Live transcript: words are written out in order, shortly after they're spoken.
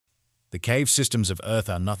The cave systems of Earth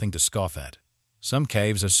are nothing to scoff at. Some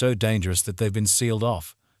caves are so dangerous that they've been sealed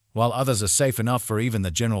off, while others are safe enough for even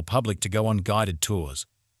the general public to go on guided tours.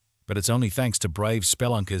 But it's only thanks to brave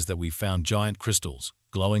spelunkers that we've found giant crystals,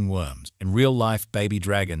 glowing worms, and real-life baby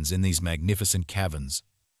dragons in these magnificent caverns.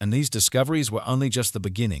 And these discoveries were only just the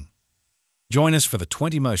beginning. Join us for the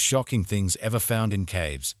 20 most shocking things ever found in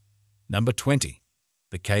caves. Number 20.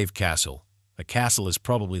 The Cave Castle. A castle is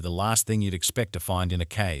probably the last thing you'd expect to find in a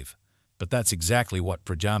cave, but that's exactly what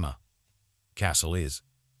Pajama Castle is.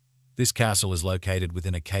 This castle is located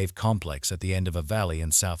within a cave complex at the end of a valley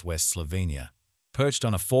in southwest Slovenia, perched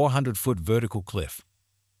on a 400-foot vertical cliff.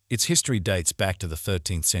 Its history dates back to the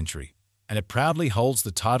 13th century, and it proudly holds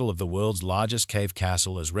the title of the world's largest cave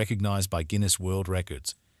castle as recognized by Guinness World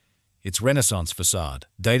Records. Its Renaissance facade,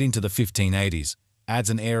 dating to the 1580s, adds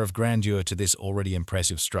an air of grandeur to this already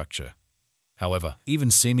impressive structure. However,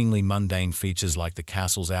 even seemingly mundane features like the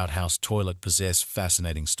castle's outhouse toilet possess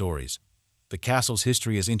fascinating stories. The castle's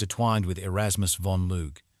history is intertwined with Erasmus von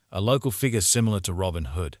Lug, a local figure similar to Robin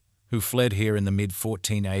Hood, who fled here in the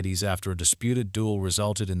mid-1480s after a disputed duel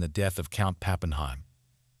resulted in the death of Count Pappenheim.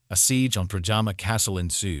 A siege on Pajama Castle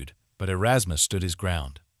ensued, but Erasmus stood his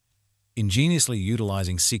ground, ingeniously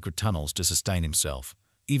utilizing secret tunnels to sustain himself,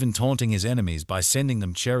 even taunting his enemies by sending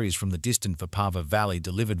them cherries from the distant Vipava Valley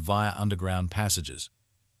delivered via underground passages.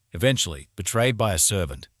 Eventually, betrayed by a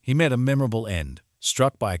servant, he met a memorable end,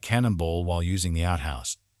 struck by a cannonball while using the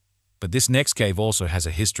outhouse. But this next cave also has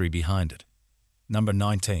a history behind it. Number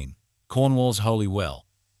 19. Cornwall's Holy Well.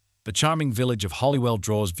 The charming village of Holywell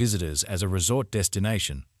draws visitors as a resort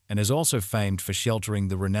destination and is also famed for sheltering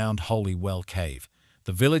the renowned Holy Well Cave.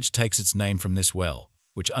 The village takes its name from this well,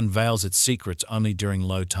 which unveils its secrets only during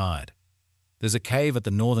low tide. There's a cave at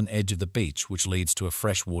the northern edge of the beach which leads to a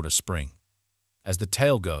freshwater spring. As the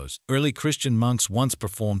tale goes, early Christian monks once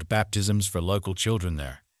performed baptisms for local children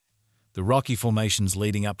there. The rocky formations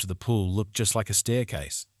leading up to the pool look just like a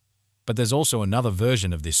staircase. But there's also another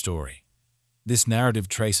version of this story. This narrative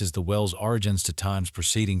traces the well's origins to times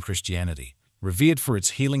preceding Christianity, revered for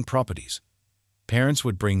its healing properties. Parents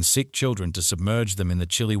would bring sick children to submerge them in the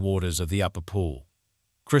chilly waters of the upper pool.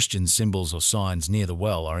 Christian symbols or signs near the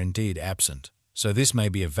well are indeed absent, so this may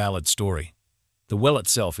be a valid story. The well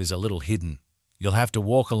itself is a little hidden. You'll have to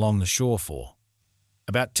walk along the shore for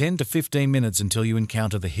about 10 to 15 minutes until you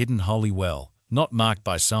encounter the hidden holy well, not marked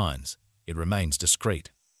by signs. It remains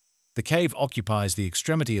discreet. The cave occupies the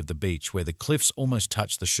extremity of the beach where the cliffs almost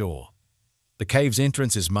touch the shore. The cave's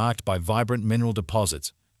entrance is marked by vibrant mineral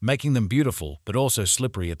deposits, making them beautiful but also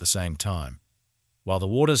slippery at the same time. While the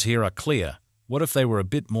waters here are clear, what if they were a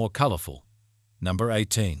bit more colorful? Number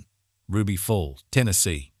 18. Ruby Falls,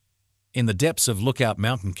 Tennessee. In the depths of Lookout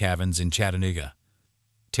Mountain Caverns in Chattanooga,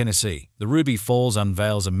 Tennessee, the Ruby Falls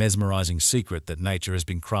unveils a mesmerizing secret that nature has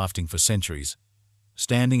been crafting for centuries.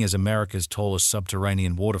 Standing as America's tallest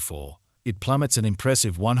subterranean waterfall, it plummets an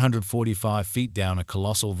impressive 145 feet down a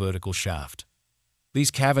colossal vertical shaft. These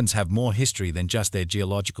caverns have more history than just their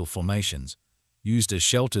geological formations. Used as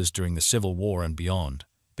shelters during the Civil War and beyond,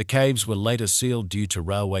 the caves were later sealed due to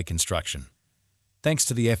railway construction. Thanks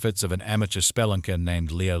to the efforts of an amateur spelunker named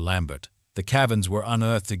Leo Lambert, the caverns were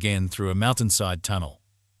unearthed again through a mountainside tunnel.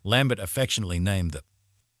 Lambert affectionately named the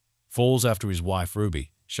falls after his wife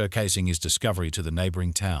Ruby, showcasing his discovery to the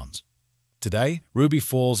neighboring towns. Today, Ruby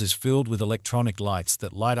Falls is filled with electronic lights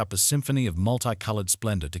that light up a symphony of multicolored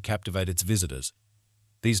splendor to captivate its visitors.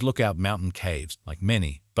 These Lookout Mountain caves, like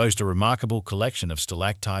many, boast a remarkable collection of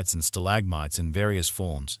stalactites and stalagmites in various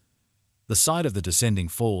forms. The sight of the descending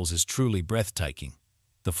falls is truly breathtaking.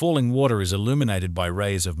 The falling water is illuminated by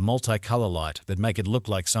rays of multicolor light that make it look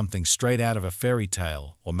like something straight out of a fairy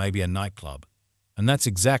tale or maybe a nightclub. And that's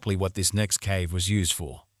exactly what this next cave was used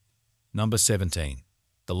for. Number 17.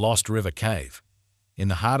 The Lost River Cave. In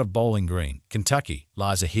the heart of Bowling Green, Kentucky,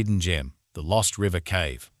 lies a hidden gem, the Lost River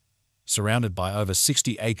Cave. Surrounded by over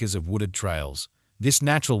 60 acres of wooded trails, this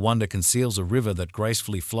natural wonder conceals a river that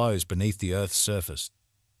gracefully flows beneath the Earth's surface.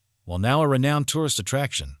 While now a renowned tourist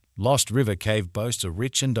attraction, Lost River Cave boasts a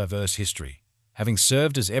rich and diverse history, having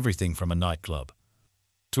served as everything from a nightclub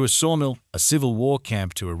to a sawmill, a Civil War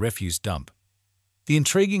camp to a refuse dump. The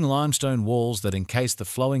intriguing limestone walls that encase the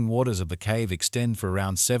flowing waters of the cave extend for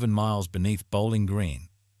around 7 miles beneath Bowling Green.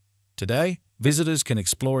 Today, visitors can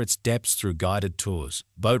explore its depths through guided tours,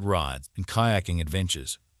 boat rides, and kayaking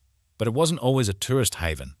adventures. But it wasn't always a tourist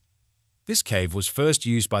haven. This cave was first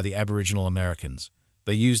used by the Aboriginal Americans.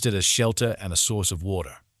 They used it as shelter and a source of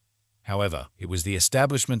water. However, it was the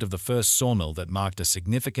establishment of the first sawmill that marked a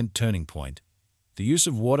significant turning point. The use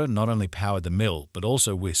of water not only powered the mill, but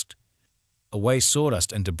also whisked away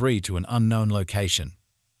sawdust and debris to an unknown location.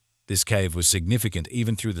 This cave was significant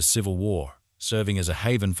even through the Civil War, serving as a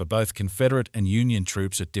haven for both Confederate and Union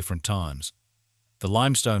troops at different times. The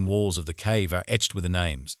limestone walls of the cave are etched with the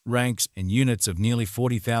names, ranks, and units of nearly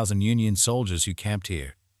 40,000 Union soldiers who camped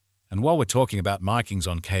here. And while we're talking about markings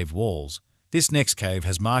on cave walls, this next cave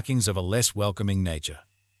has markings of a less welcoming nature.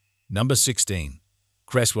 Number 16.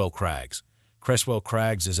 Cresswell Crags. Cresswell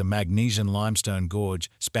Crags is a magnesian limestone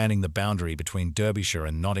gorge spanning the boundary between Derbyshire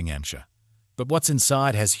and Nottinghamshire. But what's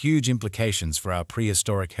inside has huge implications for our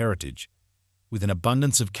prehistoric heritage. With an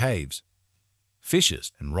abundance of caves,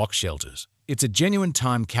 fissures, and rock shelters, it's a genuine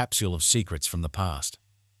time capsule of secrets from the past.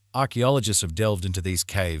 Archaeologists have delved into these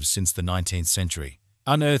caves since the 19th century,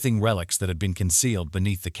 unearthing relics that had been concealed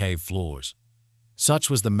beneath the cave floors. Such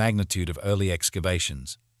was the magnitude of early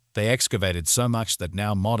excavations. They excavated so much that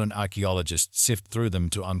now modern archaeologists sift through them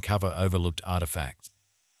to uncover overlooked artifacts.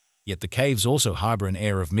 Yet the caves also harbor an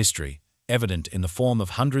air of mystery, evident in the form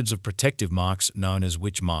of hundreds of protective marks known as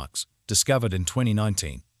witch marks, discovered in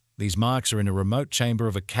 2019. These marks are in a remote chamber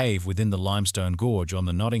of a cave within the limestone gorge on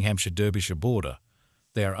the Nottinghamshire-Derbyshire border.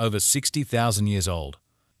 They are over 60,000 years old.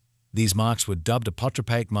 These marks were dubbed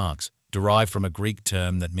apotropaic marks, derived from a Greek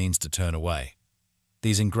term that means to turn away.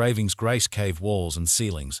 These engravings grace cave walls and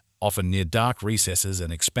ceilings, often near dark recesses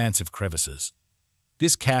and expansive crevices.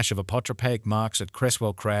 This cache of apotropaic marks at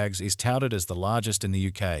Cresswell Crags is touted as the largest in the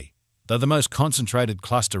UK, though the most concentrated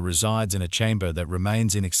cluster resides in a chamber that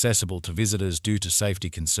remains inaccessible to visitors due to safety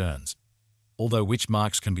concerns. Although witch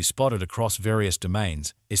marks can be spotted across various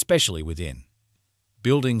domains, especially within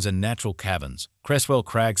buildings and natural caverns, Cresswell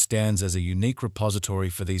Crags stands as a unique repository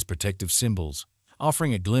for these protective symbols,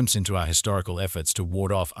 offering a glimpse into our historical efforts to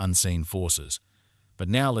ward off unseen forces. But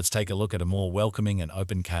now let's take a look at a more welcoming and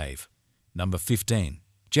open cave. Number 15.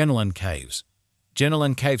 Jenolan Caves.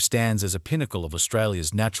 Jenolan Cave stands as a pinnacle of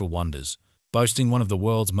Australia's natural wonders, boasting one of the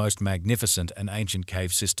world's most magnificent and ancient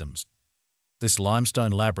cave systems. This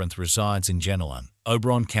limestone labyrinth resides in Jenolan,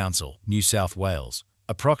 Oberon Council, New South Wales,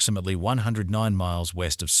 approximately 109 miles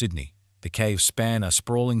west of Sydney. The caves span a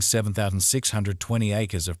sprawling 7,620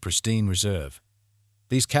 acres of pristine reserve.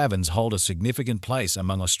 These caverns hold a significant place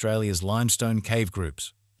among Australia's limestone cave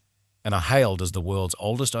groups and are hailed as the world's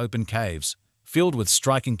oldest open caves, filled with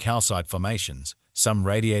striking calcite formations, some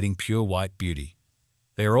radiating pure white beauty.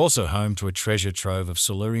 They are also home to a treasure trove of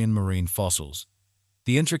Silurian marine fossils.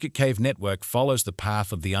 The intricate cave network follows the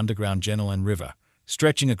path of the underground Jenolan River,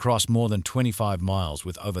 stretching across more than 25 miles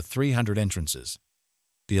with over 300 entrances.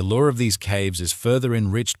 The allure of these caves is further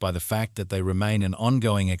enriched by the fact that they remain an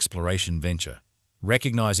ongoing exploration venture.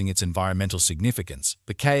 Recognizing its environmental significance,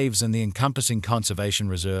 the caves and the encompassing conservation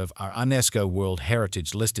reserve are UNESCO World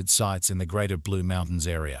Heritage listed sites in the Greater Blue Mountains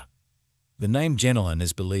area. The name Jenolan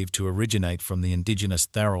is believed to originate from the indigenous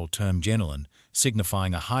Tharal term Jenolan,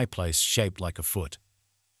 signifying a high place shaped like a foot.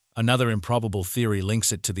 Another improbable theory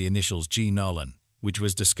links it to the initials G. Nolan, which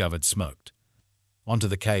was discovered smoked onto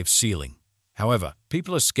the cave's ceiling. However,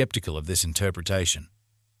 people are skeptical of this interpretation.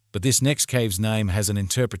 But this next cave's name has an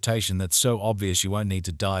interpretation that's so obvious you won't need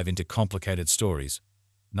to dive into complicated stories.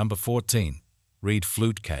 Number 14. Reed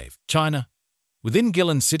Flute Cave, China. Within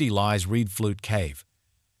Guilin City lies Reed Flute Cave.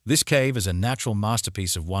 This cave is a natural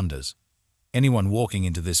masterpiece of wonders. Anyone walking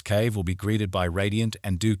into this cave will be greeted by radiant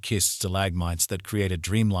and dew-kissed stalagmites that create a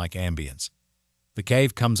dreamlike ambience. The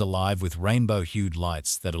cave comes alive with rainbow-hued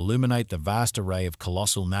lights that illuminate the vast array of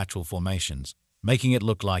colossal natural formations, making it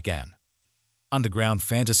look like an underground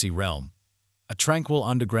fantasy realm. A tranquil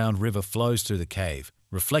underground river flows through the cave,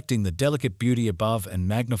 reflecting the delicate beauty above and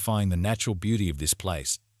magnifying the natural beauty of this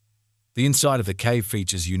place. The inside of the cave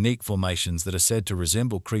features unique formations that are said to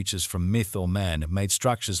resemble creatures from myth or man-made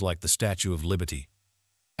structures like the Statue of Liberty.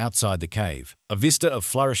 Outside the cave, a vista of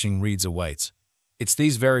flourishing reeds awaits. It's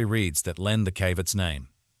these very reeds that lend the cave its name.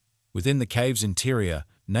 Within the cave's interior,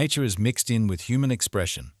 nature is mixed in with human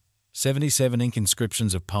expression. 77 ink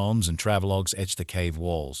inscriptions of poems and travelogues etch the cave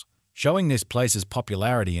walls, showing this place's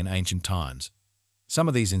popularity in ancient times. Some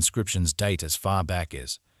of these inscriptions date as far back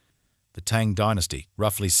as the Tang Dynasty,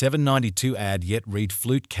 roughly 792 AD, yet Reed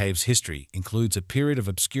Flute Cave's history includes a period of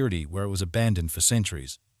obscurity where it was abandoned for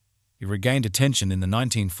centuries. It regained attention in the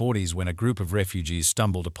 1940s when a group of refugees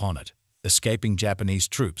stumbled upon it, escaping Japanese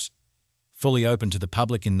troops. Fully open to the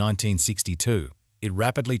public in 1962, it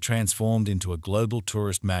rapidly transformed into a global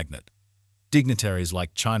tourist magnet. Dignitaries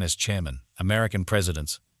like China's chairman, American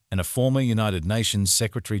presidents, and a former United Nations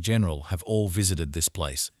Secretary-General have all visited this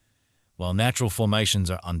place. While natural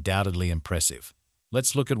formations are undoubtedly impressive,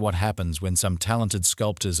 let's look at what happens when some talented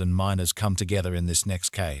sculptors and miners come together in this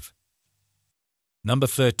next cave. Number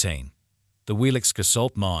 13. The Willix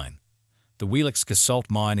salt mine. The Willix salt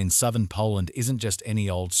mine in southern Poland isn't just any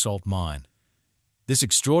old salt mine. This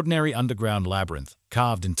extraordinary underground labyrinth,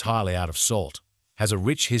 carved entirely out of salt, has a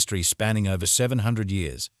rich history spanning over 700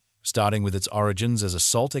 years, starting with its origins as a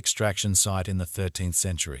salt extraction site in the 13th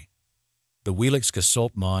century. The Willix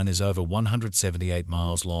salt mine is over 178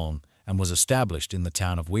 miles long and was established in the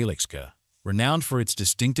town of Willix, renowned for its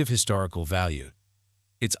distinctive historical value.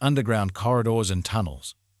 Its underground corridors and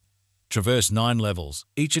tunnels traverse 9 levels,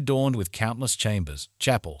 each adorned with countless chambers,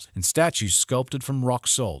 chapels, and statues sculpted from rock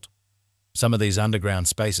salt. Some of these underground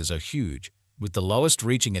spaces are huge, with the lowest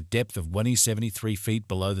reaching a depth of 173 feet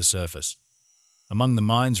below the surface. Among the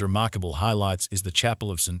mine's remarkable highlights is the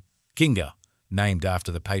Chapel of St. Kinga, named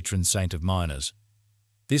after the patron saint of miners.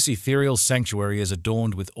 This ethereal sanctuary is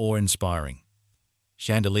adorned with awe-inspiring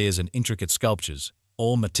chandeliers and intricate sculptures,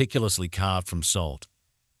 all meticulously carved from salt.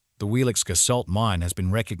 The Willix salt mine has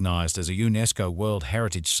been recognized as a UNESCO World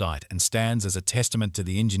Heritage Site and stands as a testament to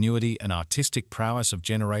the ingenuity and artistic prowess of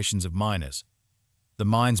generations of miners. The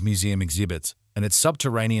mine's museum exhibits and its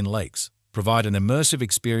subterranean lakes provide an immersive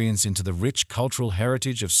experience into the rich cultural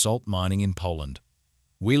heritage of salt mining in Poland.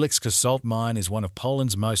 Willix salt mine is one of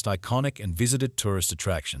Poland's most iconic and visited tourist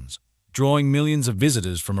attractions, drawing millions of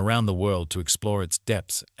visitors from around the world to explore its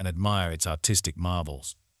depths and admire its artistic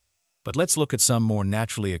marvels. But let's look at some more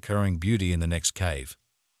naturally occurring beauty in the next cave.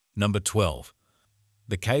 Number 12.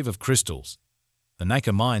 The Cave of Crystals. The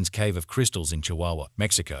Leilla Mine's Cave of Crystals in Chihuahua,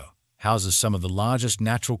 Mexico, houses some of the largest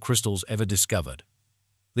natural crystals ever discovered.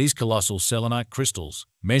 These colossal selenite crystals,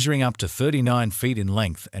 measuring up to 39 feet in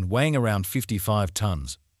length and weighing around 55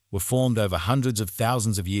 tons, were formed over hundreds of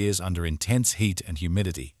thousands of years under intense heat and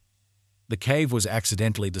humidity. The cave was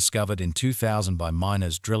accidentally discovered in 2000 by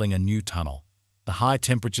miners drilling a new tunnel. The high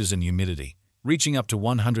temperatures and humidity, reaching up to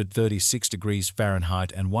 136 degrees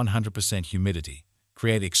Fahrenheit and 100% humidity,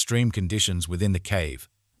 create extreme conditions within the cave,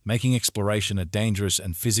 making exploration a dangerous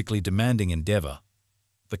and physically demanding endeavor.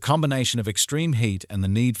 The combination of extreme heat and the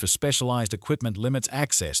need for specialized equipment limits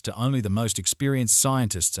access to only the most experienced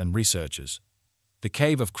scientists and researchers. The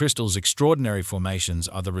Cave of Crystals' extraordinary formations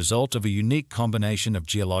are the result of a unique combination of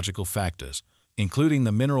geological factors, including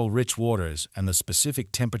the mineral-rich waters and the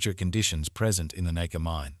specific temperature conditions present in the Leilla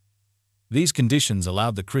mine. These conditions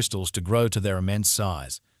allowed the crystals to grow to their immense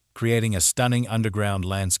size, creating a stunning underground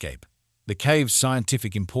landscape. The cave's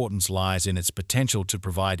scientific importance lies in its potential to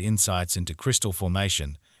provide insights into crystal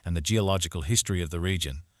formation and the geological history of the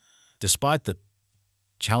region. Despite the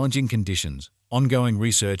challenging conditions, ongoing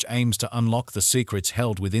research aims to unlock the secrets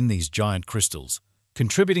held within these giant crystals,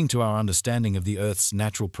 contributing to our understanding of the Earth's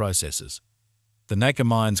natural processes. The Leilla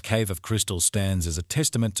Mine's Cave of Crystals stands as a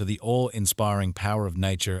testament to the awe-inspiring power of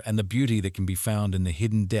nature and the beauty that can be found in the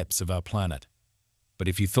hidden depths of our planet. But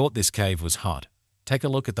if you thought this cave was hot, take a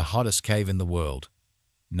look at the hottest cave in the world.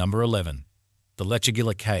 Number 11. The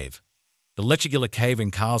Leilla Cave. The Leilla Cave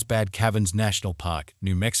in Carlsbad Caverns National Park,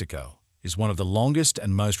 New Mexico, is one of the longest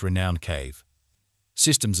and most renowned cave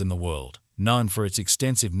systems in the world, known for its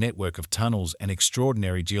extensive network of tunnels and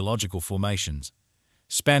extraordinary geological formations.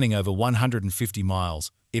 Spanning over 150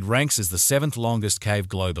 miles, it ranks as the 7th longest cave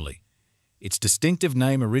globally. Its distinctive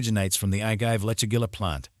name originates from the agave Leilla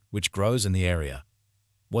plant, which grows in the area.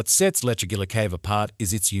 What sets Leilla Cave apart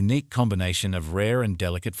is its unique combination of rare and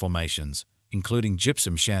delicate formations, including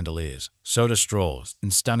gypsum chandeliers, soda straws,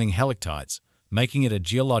 and stunning helictites, making it a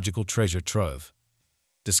geological treasure trove.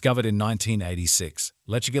 Discovered in 1986,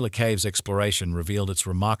 Leilla Cave's exploration revealed its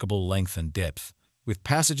remarkable length and depth, with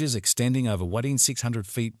passages extending over 1,600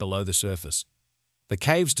 feet below the surface. The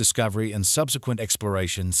cave's discovery and subsequent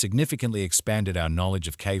exploration significantly expanded our knowledge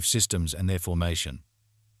of cave systems and their formation.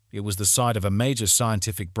 It was the site of a major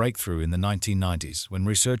scientific breakthrough in the 1990s when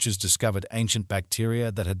researchers discovered ancient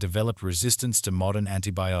bacteria that had developed resistance to modern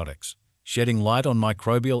antibiotics, shedding light on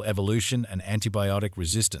microbial evolution and antibiotic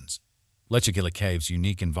resistance. Leilla Cave's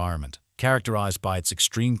unique environment, characterized by its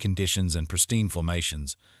extreme conditions and pristine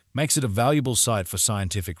formations, makes it a valuable site for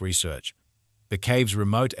scientific research. The cave's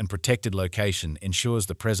remote and protected location ensures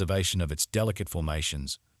the preservation of its delicate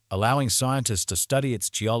formations, allowing scientists to study its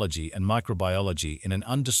geology and microbiology in an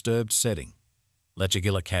undisturbed setting.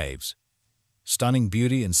 Leilla Cave's stunning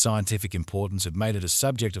beauty and scientific importance have made it a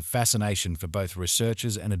subject of fascination for both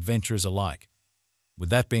researchers and adventurers alike. With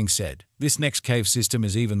that being said, this next cave system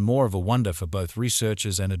is even more of a wonder for both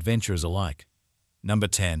researchers and adventurers alike. Number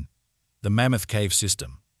 10. The Mammoth Cave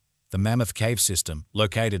System. The Mammoth Cave System,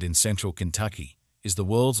 located in central Kentucky, is the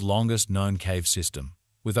world's longest known cave system,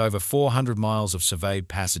 with over 400 miles of surveyed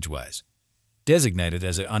passageways. Designated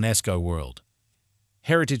as a UNESCO World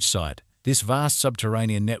Heritage Site, This vast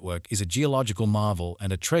subterranean network is a geological marvel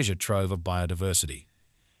and a treasure trove of biodiversity.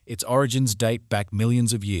 Its origins date back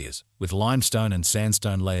millions of years, with limestone and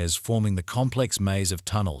sandstone layers forming the complex maze of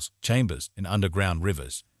tunnels, chambers, and underground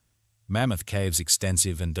rivers. Mammoth Cave's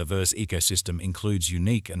extensive and diverse ecosystem includes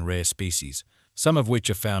unique and rare species, some of which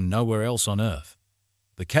are found nowhere else on Earth.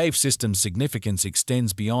 The cave system's significance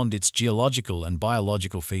extends beyond its geological and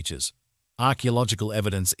biological features. Archaeological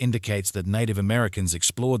evidence indicates that Native Americans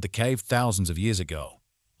explored the cave thousands of years ago,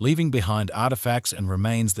 leaving behind artifacts and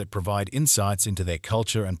remains that provide insights into their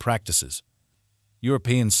culture and practices.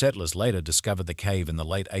 European settlers later discovered the cave in the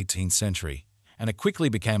late 18th century, and it quickly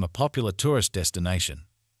became a popular tourist destination.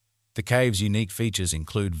 The cave's unique features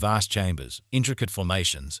include vast chambers, intricate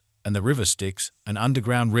formations, and the river Styx, an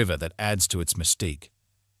underground river that adds to its mystique.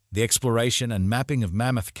 The exploration and mapping of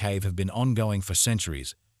Mammoth Cave have been ongoing for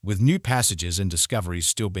centuries, with new passages and discoveries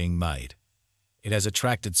still being made. It has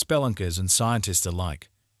attracted spelunkers and scientists alike,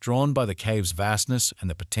 drawn by the cave's vastness and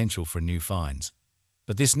the potential for new finds.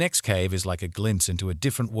 But this next cave is like a glimpse into a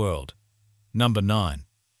different world. Number 9.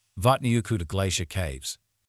 Vatnajökull Glacier Caves.